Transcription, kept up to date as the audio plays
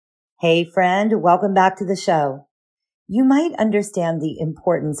Hey friend, welcome back to the show. You might understand the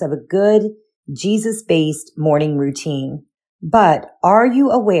importance of a good Jesus-based morning routine, but are you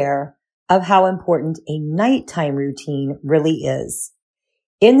aware of how important a nighttime routine really is?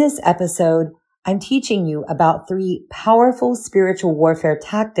 In this episode, I'm teaching you about 3 powerful spiritual warfare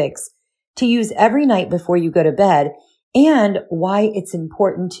tactics to use every night before you go to bed and why it's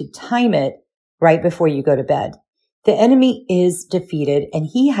important to time it right before you go to bed. The enemy is defeated and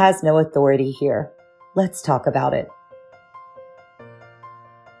he has no authority here. Let's talk about it.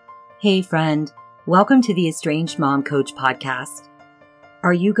 Hey friend, welcome to the Estranged Mom Coach podcast.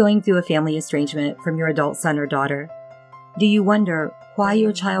 Are you going through a family estrangement from your adult son or daughter? Do you wonder why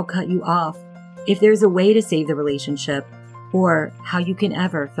your child cut you off, if there's a way to save the relationship, or how you can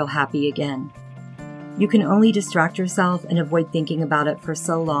ever feel happy again? You can only distract yourself and avoid thinking about it for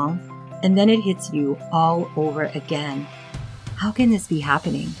so long, and then it hits you all over again. How can this be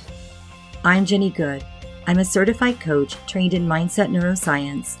happening? I'm Jenny Good. I'm a certified coach trained in mindset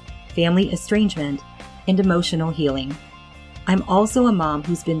neuroscience, family estrangement, and emotional healing. I'm also a mom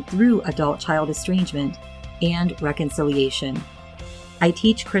who's been through adult-child estrangement and reconciliation. I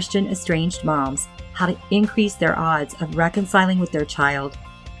teach Christian estranged moms how to increase their odds of reconciling with their child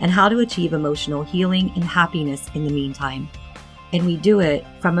and how to achieve emotional healing and happiness in the meantime. And we do it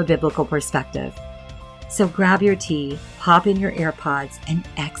from a biblical perspective. So grab your tea, pop in your AirPods, and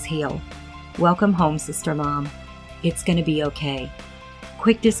exhale. Welcome home, Sister Mom. It's going to be okay.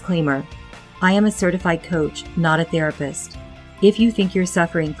 Quick disclaimer, I am a certified coach, not a therapist. If you think you're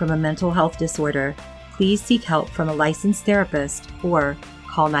suffering from a mental health disorder, please seek help from a licensed therapist or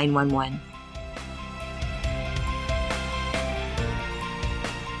call 911.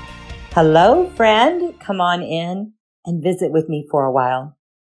 Hello, friend. Come on in and visit with me for a while.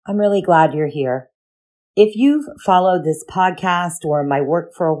 I'm really glad you're here. If you've followed this podcast or my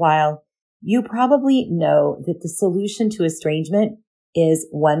work for a while, you probably know that the solution to estrangement is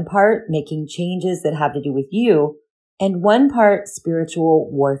one part making changes that have to do with you and one part spiritual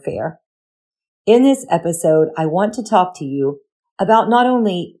warfare. In this episode, I want to talk to you about not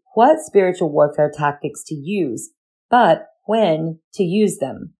only what spiritual warfare tactics to use, but when to use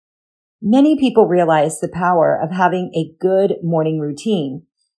them. Many people realize the power of having a good morning routine,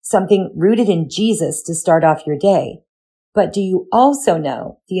 something rooted in Jesus to start off your day. But do you also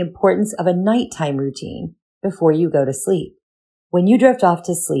know the importance of a nighttime routine before you go to sleep? When you drift off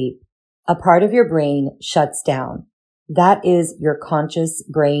to sleep, a part of your brain shuts down. That is your conscious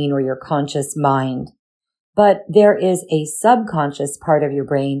brain or your conscious mind. But there is a subconscious part of your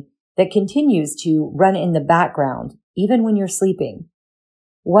brain that continues to run in the background, even when you're sleeping.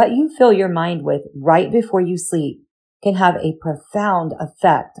 What you fill your mind with right before you sleep can have a profound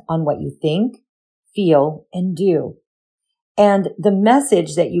effect on what you think, feel, and do. And the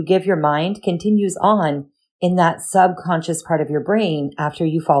message that you give your mind continues on in that subconscious part of your brain after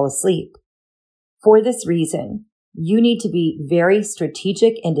you fall asleep. For this reason, you need to be very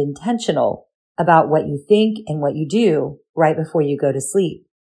strategic and intentional about what you think and what you do right before you go to sleep.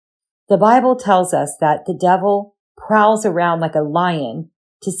 The Bible tells us that the devil prowls around like a lion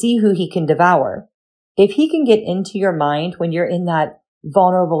to see who he can devour. If he can get into your mind when you're in that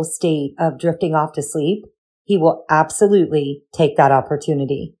vulnerable state of drifting off to sleep, he will absolutely take that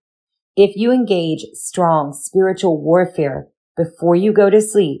opportunity. If you engage strong spiritual warfare before you go to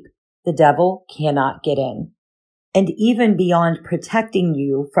sleep, the devil cannot get in. And even beyond protecting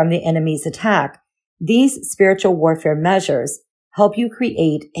you from the enemy's attack, these spiritual warfare measures help you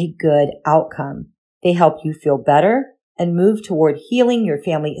create a good outcome. They help you feel better and move toward healing your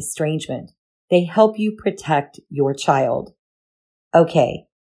family estrangement. They help you protect your child. Okay,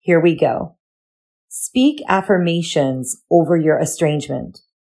 here we go. Speak affirmations over your estrangement.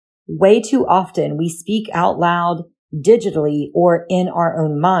 Way too often we speak out loud, digitally, or in our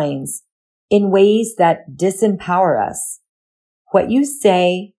own minds in ways that disempower us. What you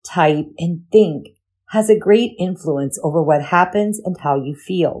say, type, and think has a great influence over what happens and how you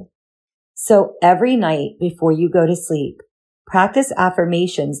feel. So every night before you go to sleep, practice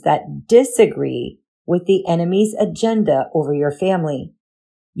affirmations that disagree with the enemy's agenda over your family.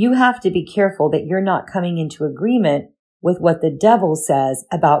 You have to be careful that you're not coming into agreement with what the devil says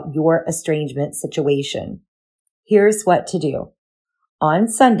about your estrangement situation. Here's what to do. On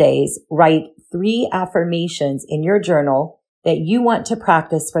Sundays, write 3 affirmations in your journal that you want to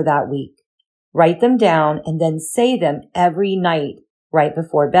practice for that week. Write them down and then say them every night right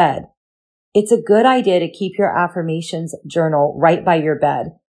before bed. It's a good idea to keep your affirmations journal right by your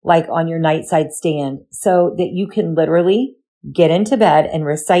bed, like on your nightside stand, so that you can literally get into bed and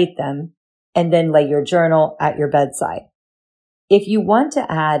recite them and then lay your journal at your bedside. If you want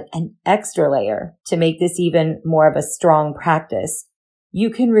to add an extra layer to make this even more of a strong practice, you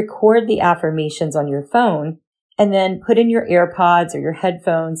can record the affirmations on your phone and then put in your AirPods or your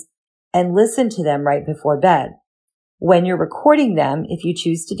headphones and listen to them right before bed. When you're recording them, if you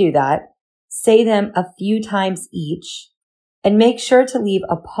choose to do that, say them a few times each and make sure to leave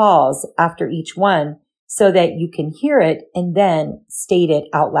a pause after each one so that you can hear it and then state it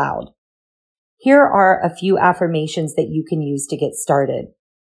out loud. Here are a few affirmations that you can use to get started.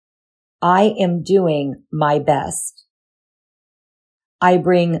 I am doing my best. I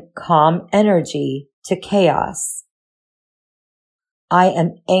bring calm energy to chaos. I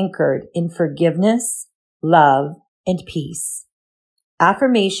am anchored in forgiveness, love, and peace.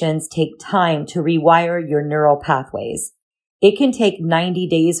 Affirmations take time to rewire your neural pathways. It can take 90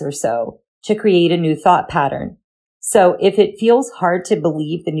 days or so to create a new thought pattern. So if it feels hard to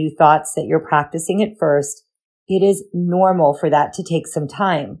believe the new thoughts that you're practicing at first, it is normal for that to take some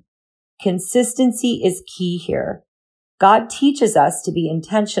time. Consistency is key here. God teaches us to be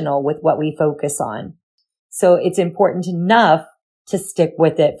intentional with what we focus on. So it's important enough to stick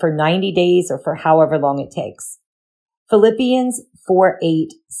with it for 90 days or for however long it takes. Philippians 4:8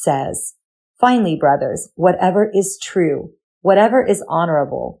 says, Finally, brothers, whatever is true, whatever is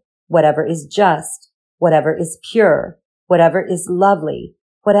honorable, whatever is just, whatever is pure, whatever is lovely,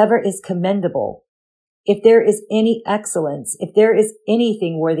 whatever is commendable. If there is any excellence, if there is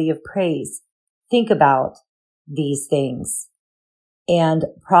anything worthy of praise, think about these things. And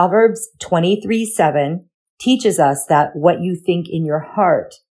Proverbs 23:7 teaches us that what you think in your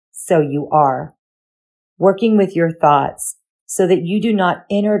heart, so you are. Working with your thoughts so that you do not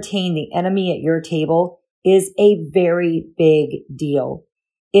entertain the enemy at your table is a very big deal.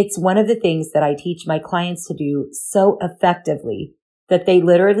 It's one of the things that I teach my clients to do so effectively that they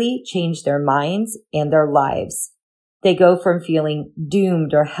literally change their minds and their lives. They go from feeling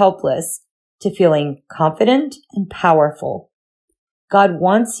doomed or helpless to feeling confident and powerful. God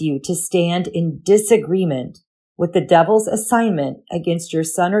wants you to stand in disagreement with the devil's assignment against your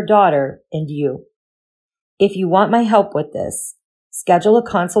son or daughter and you. If you want my help with this, schedule a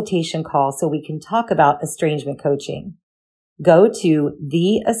consultation call so we can talk about estrangement coaching. Go to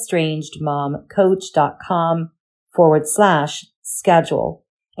theestrangedmomcoach.com/schedule,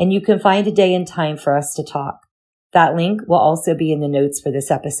 and you can find a day and time for us to talk. That link will also be in the notes for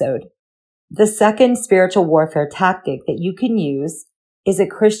this episode. The second spiritual warfare tactic that you can use is a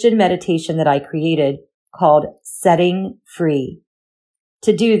Christian meditation that I created called Setting Free.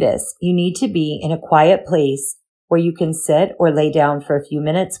 To do this, you need to be in a quiet place where you can sit or lay down for a few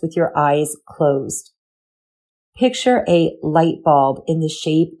minutes with your eyes closed. Picture a light bulb in the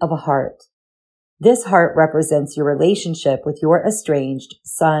shape of a heart. This heart represents your relationship with your estranged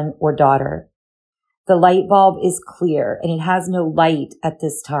son or daughter. The light bulb is clear and it has no light at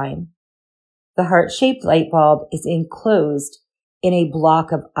this time. The heart-shaped light bulb is enclosed in a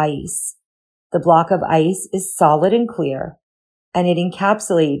block of ice. The block of ice is solid and clear, and it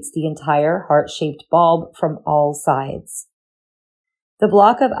encapsulates the entire heart-shaped bulb from all sides. The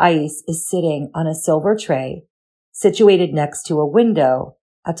block of ice is sitting on a silver tray situated next to a window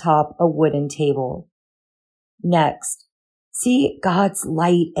atop a wooden table. Next, see God's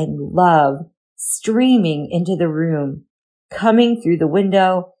light and love streaming into the room, coming through the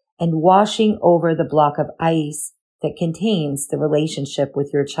window and washing over the block of ice that contains the relationship with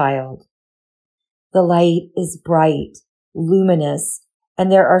your child. The light is bright, luminous,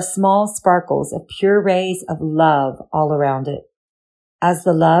 and there are small sparkles of pure rays of love all around it. As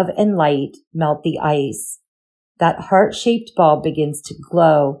the love and light melt the ice, that heart-shaped bulb begins to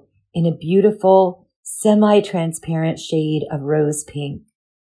glow in a beautiful, semi-transparent shade of rose pink.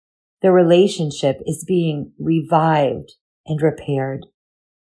 The relationship is being revived and repaired.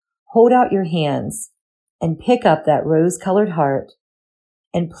 Hold out your hands and pick up that rose-colored heart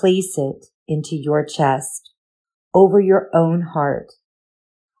and place it into your chest, over your own heart.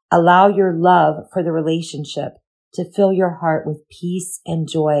 Allow your love for the relationship to fill your heart with peace and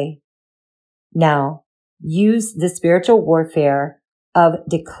joy. Now, use the spiritual warfare of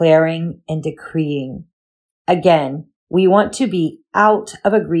declaring and decreeing. Again, we want to be out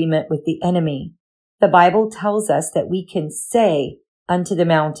of agreement with the enemy. The Bible tells us that we can say unto the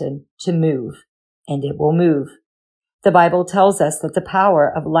mountain to move, and it will move. The Bible tells us that the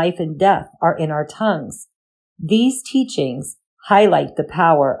power of life and death are in our tongues. These teachings highlight the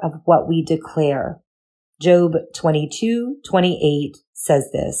power of what we declare. Job 22:28 says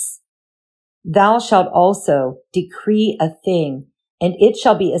this, Thou shalt also decree a thing, and it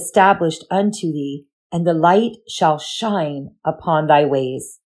shall be established unto thee, and the light shall shine upon thy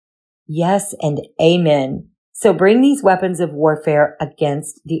ways. Yes and amen, So bring these weapons of warfare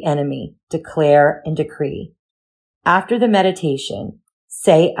against the enemy, declare and decree. After the meditation,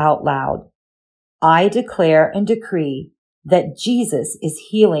 say out loud, I declare and decree that Jesus is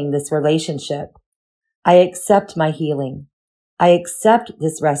healing this relationship. I accept my healing. I accept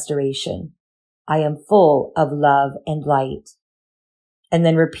this restoration. I am full of love and light. And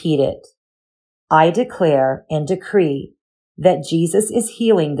then repeat it. I declare and decree that Jesus is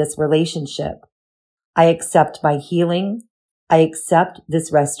healing this relationship. I accept my healing. I accept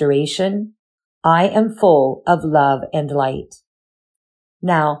this restoration. I am full of love and light.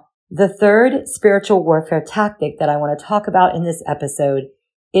 Now, the third spiritual warfare tactic that I want to talk about in this episode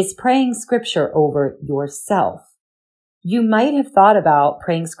is praying scripture over yourself. You might have thought about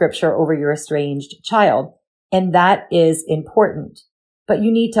praying scripture over your estranged child, and that is important. But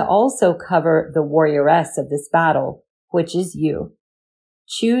you need to also cover the warrioress of this battle, which is you.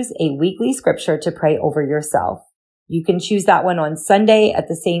 Choose a weekly scripture to pray over yourself. You can choose that one on Sunday at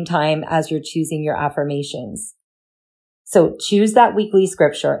the same time as you're choosing your affirmations. So choose that weekly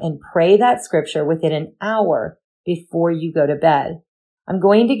scripture and pray that scripture within an hour before you go to bed. I'm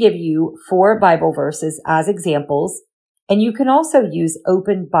going to give you 4 Bible verses as examples, and you can also use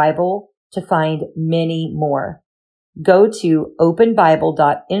Open Bible to find many more. Go to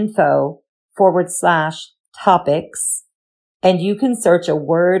openbible.info/topics, and you can search a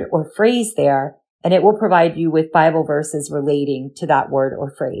word or phrase there, and it will provide you with Bible verses relating to that word or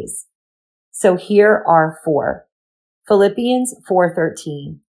phrase. So here are 4. Philippians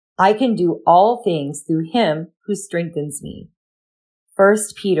 4:13. I can do all things through him who strengthens me.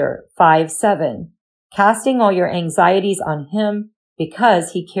 1 Peter 5:7. Casting all your anxieties on him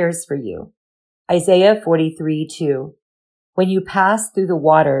because he cares for you. Isaiah 43:2. When you pass through the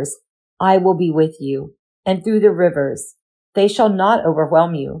waters, I will be with you, and through the rivers, they shall not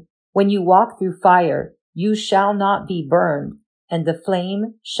overwhelm you. When you walk through fire, you shall not be burned, and the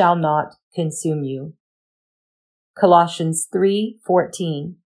flame shall not consume you. Colossians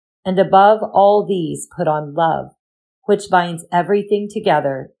 3:14. And above all these put on love, which binds everything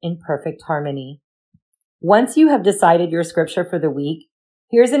together in perfect harmony. Once you have decided your scripture for the week,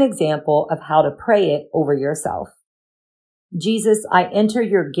 here's an example of how to pray it over yourself. Jesus, I enter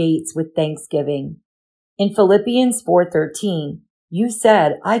your gates with thanksgiving. In Philippians 4:13, you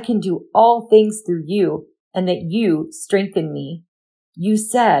said, I can do all things through you and that you strengthen me. You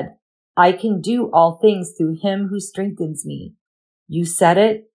said, I can do all things through him who strengthens me. You said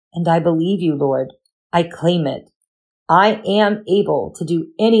it, and I believe you, Lord. I claim it. I am able to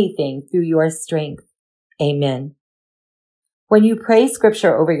do anything through your strength. Amen. When you pray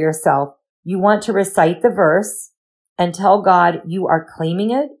scripture over yourself, you want to recite the verse and tell God you are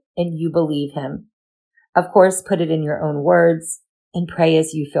claiming it and you believe him. Of course, put it in your own words and pray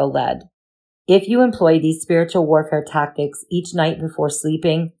as you feel led. If you employ these spiritual warfare tactics each night before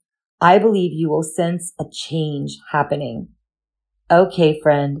sleeping, I believe you will sense a change happening. Okay,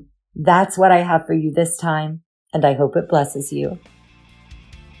 friend, that's what I have for you this time, and I hope it blesses you.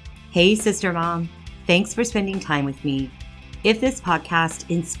 Hey, Sister Mom. Thanks for spending time with me. If this podcast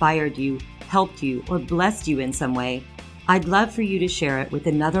inspired you, helped you, or blessed you in some way, I'd love for you to share it with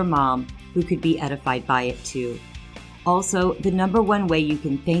another mom who could be edified by it too. Also, the number one way you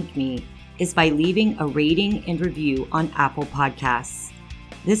can thank me is by leaving a rating and review on Apple Podcasts.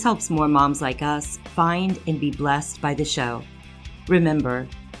 This helps more moms like us find and be blessed by the show. Remember,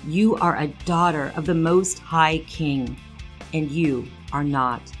 you are a daughter of the Most High King, and you are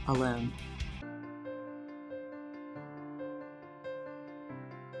not alone.